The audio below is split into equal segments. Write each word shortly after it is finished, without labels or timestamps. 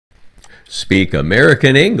Speak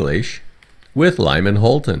American English with Lyman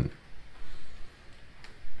Holton.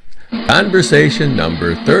 Conversation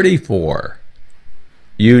number 34.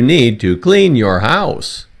 You need to clean your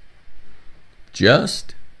house.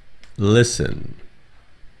 Just listen.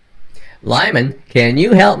 Lyman, can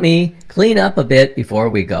you help me clean up a bit before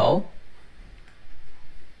we go?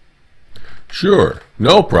 Sure,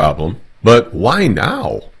 no problem. But why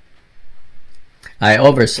now? I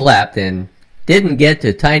overslept and didn't get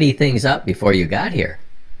to tidy things up before you got here.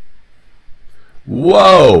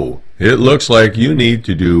 Whoa! It looks like you need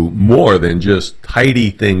to do more than just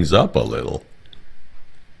tidy things up a little.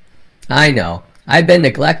 I know. I've been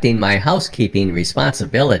neglecting my housekeeping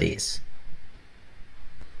responsibilities.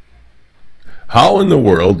 How in the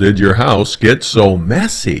world did your house get so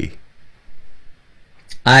messy?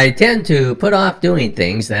 I tend to put off doing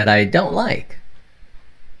things that I don't like.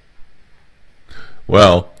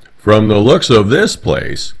 Well, from the looks of this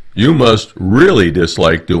place, you must really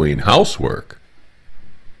dislike doing housework.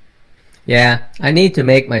 Yeah, I need to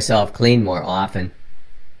make myself clean more often.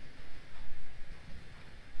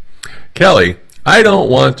 Kelly, I don't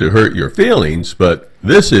want to hurt your feelings, but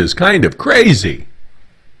this is kind of crazy.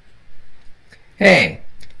 Hey,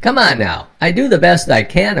 come on now. I do the best I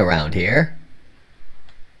can around here.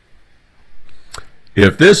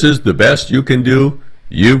 If this is the best you can do,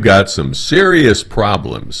 you've got some serious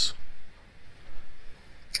problems.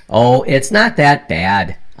 Oh, it's not that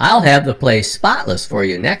bad. I'll have the place spotless for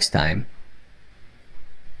you next time.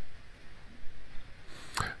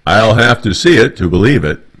 I'll have to see it to believe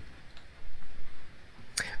it.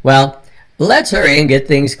 Well, let's hurry and get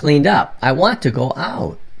things cleaned up. I want to go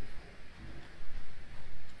out.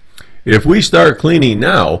 If we start cleaning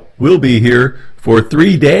now, we'll be here for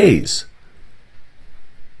 3 days.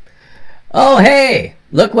 Oh, hey!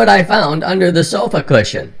 Look what I found under the sofa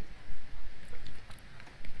cushion.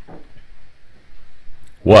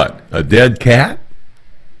 What, a dead cat?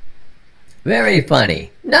 Very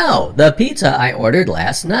funny. No, the pizza I ordered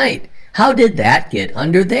last night. How did that get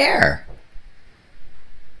under there?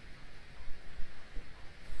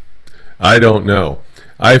 I don't know.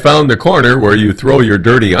 I found the corner where you throw your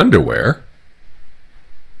dirty underwear.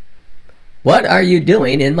 What are you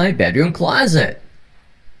doing in my bedroom closet?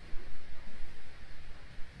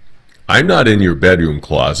 I'm not in your bedroom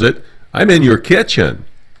closet. I'm in your kitchen.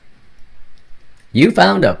 You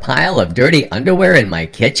found a pile of dirty underwear in my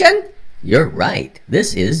kitchen? You're right.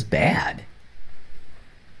 This is bad.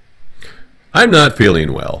 I'm not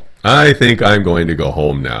feeling well. I think I'm going to go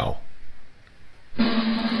home now.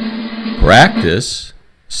 Practice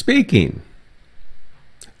speaking.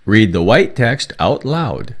 Read the white text out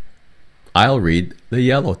loud. I'll read the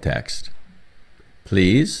yellow text.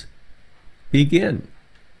 Please begin.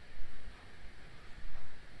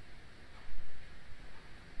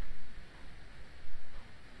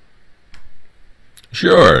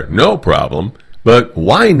 Sure, no problem. But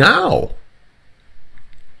why now?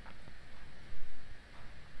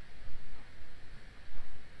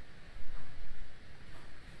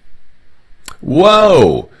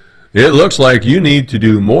 Whoa! It looks like you need to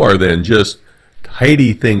do more than just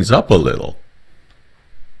tidy things up a little.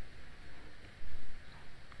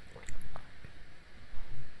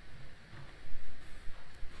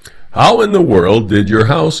 How in the world did your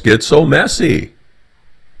house get so messy?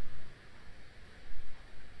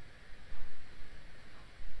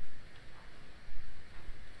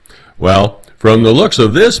 Well, from the looks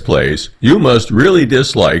of this place, you must really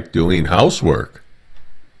dislike doing housework.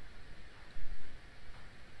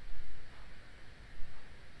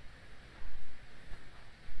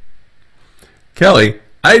 Kelly,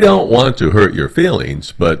 I don't want to hurt your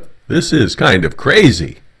feelings, but this is kind of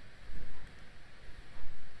crazy.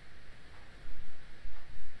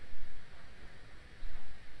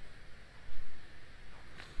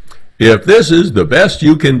 If this is the best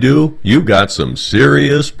you can do, you've got some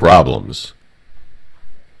serious problems.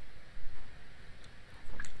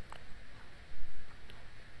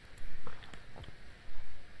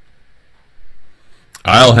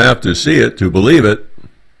 I'll have to see it to believe it.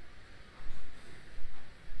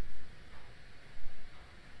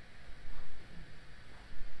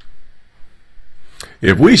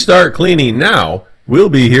 If we start cleaning now, we'll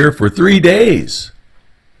be here for 3 days.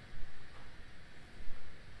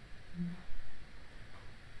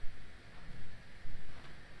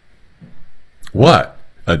 What,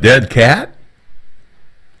 a dead cat?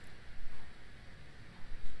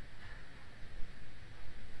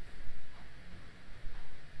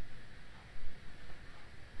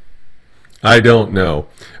 I don't know.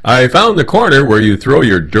 I found the corner where you throw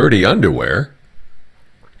your dirty underwear.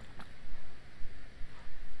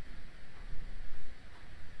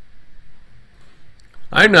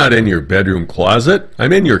 I'm not in your bedroom closet.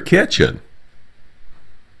 I'm in your kitchen.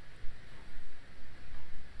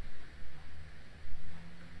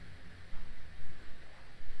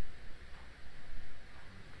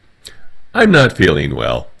 I'm not feeling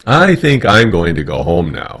well. I think I'm going to go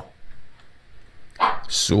home now.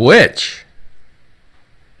 Switch.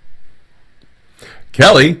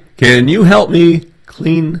 Kelly, can you help me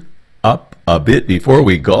clean up a bit before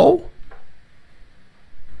we go?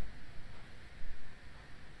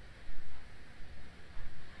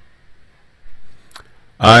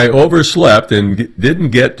 I overslept and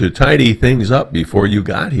didn't get to tidy things up before you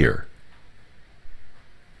got here.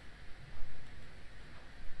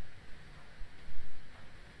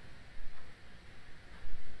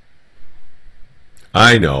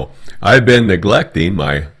 I know. I've been neglecting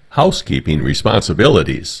my housekeeping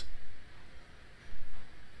responsibilities.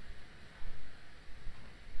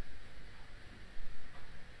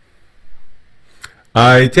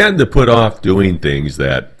 I tend to put off doing things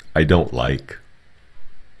that I don't like.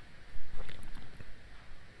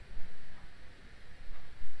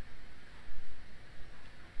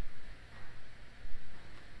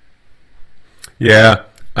 Yeah,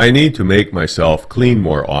 I need to make myself clean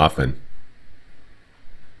more often.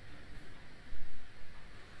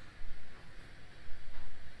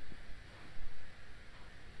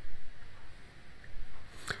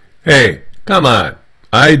 Hey, come on.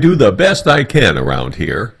 I do the best I can around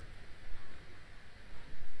here.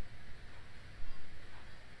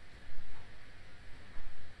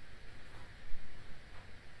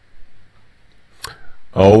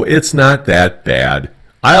 Oh, it's not that bad.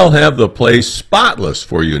 I'll have the place spotless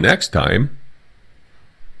for you next time.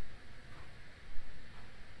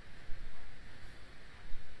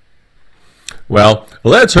 Well,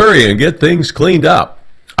 let's hurry and get things cleaned up.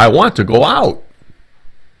 I want to go out.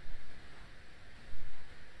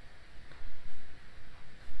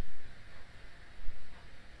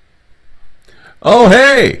 Oh,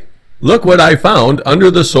 hey! Look what I found under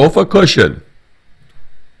the sofa cushion.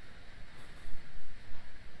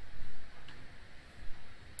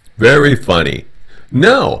 Very funny.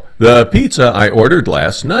 No, the pizza I ordered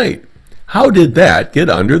last night. How did that get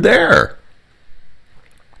under there?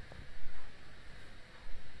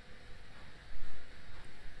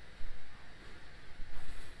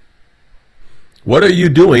 What are you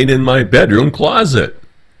doing in my bedroom closet?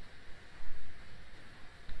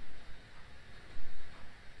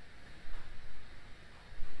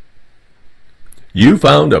 You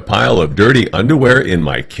found a pile of dirty underwear in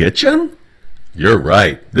my kitchen? You're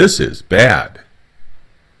right, this is bad.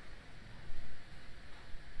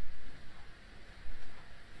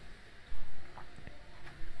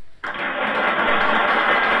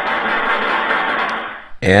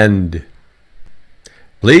 End.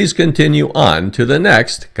 Please continue on to the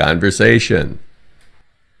next conversation.